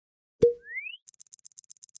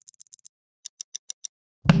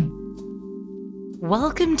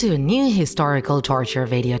Welcome to a new historical torture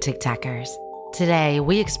video, TikTakers. Today,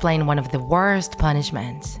 we explain one of the worst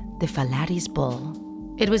punishments, the Phalaris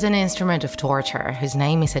bull. It was an instrument of torture whose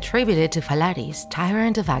name is attributed to Phalaris,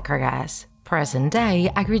 tyrant of Akragas,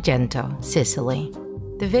 present-day Agrigento, Sicily.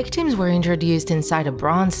 The victims were introduced inside a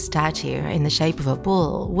bronze statue in the shape of a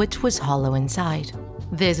bull, which was hollow inside.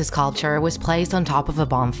 This sculpture was placed on top of a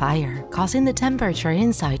bonfire, causing the temperature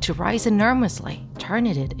inside to rise enormously,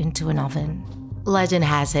 turning it into an oven. Legend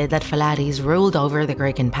has it that Phalaris ruled over the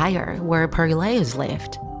Greek Empire, where Perilaus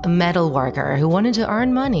lived, a metal worker who wanted to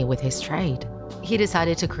earn money with his trade. He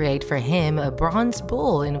decided to create for him a bronze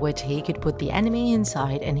bull in which he could put the enemy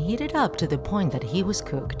inside and heat it up to the point that he was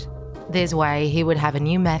cooked. This way, he would have a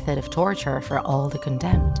new method of torture for all the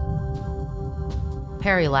condemned.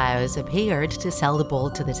 Perilaus appeared to sell the bull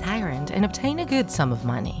to the tyrant and obtain a good sum of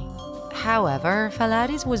money. However,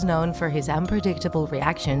 Phalaris was known for his unpredictable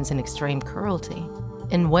reactions and extreme cruelty.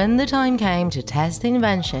 And when the time came to test the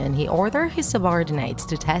invention, he ordered his subordinates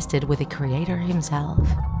to test it with the creator himself.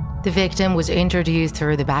 The victim was introduced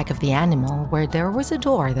through the back of the animal, where there was a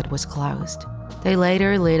door that was closed. They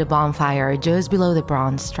later lit a bonfire just below the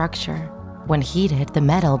bronze structure. When heated, the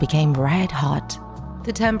metal became red hot.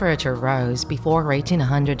 The temperature rose before reaching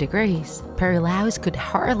 100 degrees. Perilaus could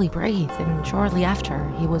hardly breathe, and shortly after,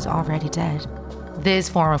 he was already dead. This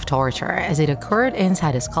form of torture, as it occurred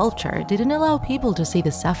inside a sculpture, didn't allow people to see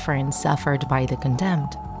the suffering suffered by the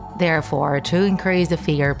condemned. Therefore, to increase the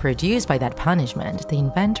fear produced by that punishment, the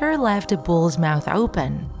inventor left the bull's mouth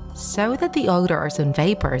open, so that the odors and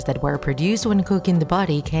vapors that were produced when cooking the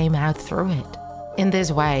body came out through it. In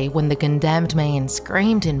this way, when the condemned man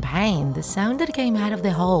screamed in pain, the sound that came out of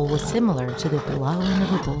the hole was similar to the blowing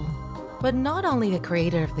of a bull. But not only the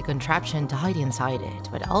creator of the contraption died inside it,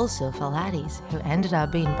 but also Phalaris, who ended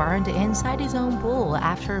up being burned inside his own bull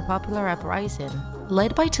after a popular uprising,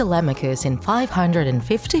 led by Telemachus in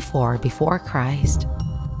 554 before Christ.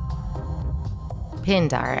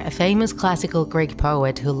 Pindar, a famous classical Greek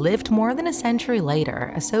poet who lived more than a century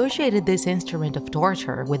later, associated this instrument of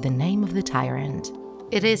torture with the name of the tyrant.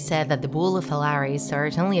 It is said that the Bull of Phalaris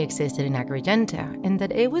certainly existed in Agrigento, and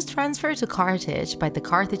that it was transferred to Carthage by the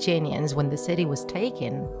Carthaginians when the city was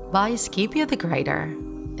taken by Scipio the Greater,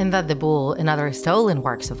 and that the bull and other stolen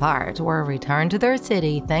works of art were returned to their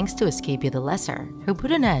city thanks to Scipio the Lesser, who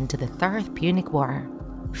put an end to the Third Punic War.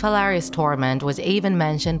 Phalaris' torment was even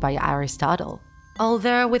mentioned by Aristotle,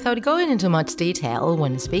 although without going into much detail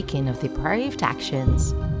when speaking of depraved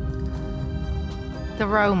actions. The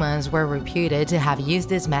Romans were reputed to have used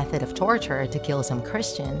this method of torture to kill some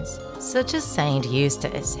Christians, such as Saint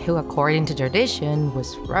Eustace, who according to tradition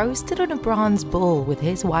was roasted on a bronze bull with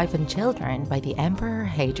his wife and children by the Emperor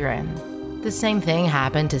Hadrian. The same thing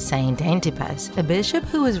happened to Saint Antipas, a bishop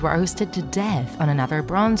who was roasted to death on another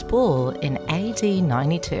bronze bull in AD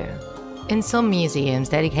 92. In some museums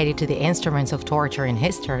dedicated to the instruments of torture in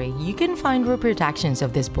history, you can find reproductions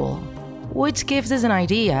of this bull, which gives us an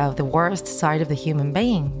idea of the worst side of the human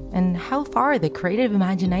being and how far the creative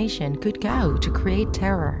imagination could go to create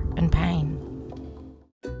terror and pain.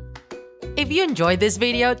 If you enjoyed this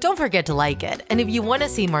video, don't forget to like it, and if you want to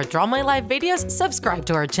see more Draw My Life videos, subscribe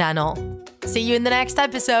to our channel. See you in the next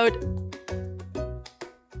episode!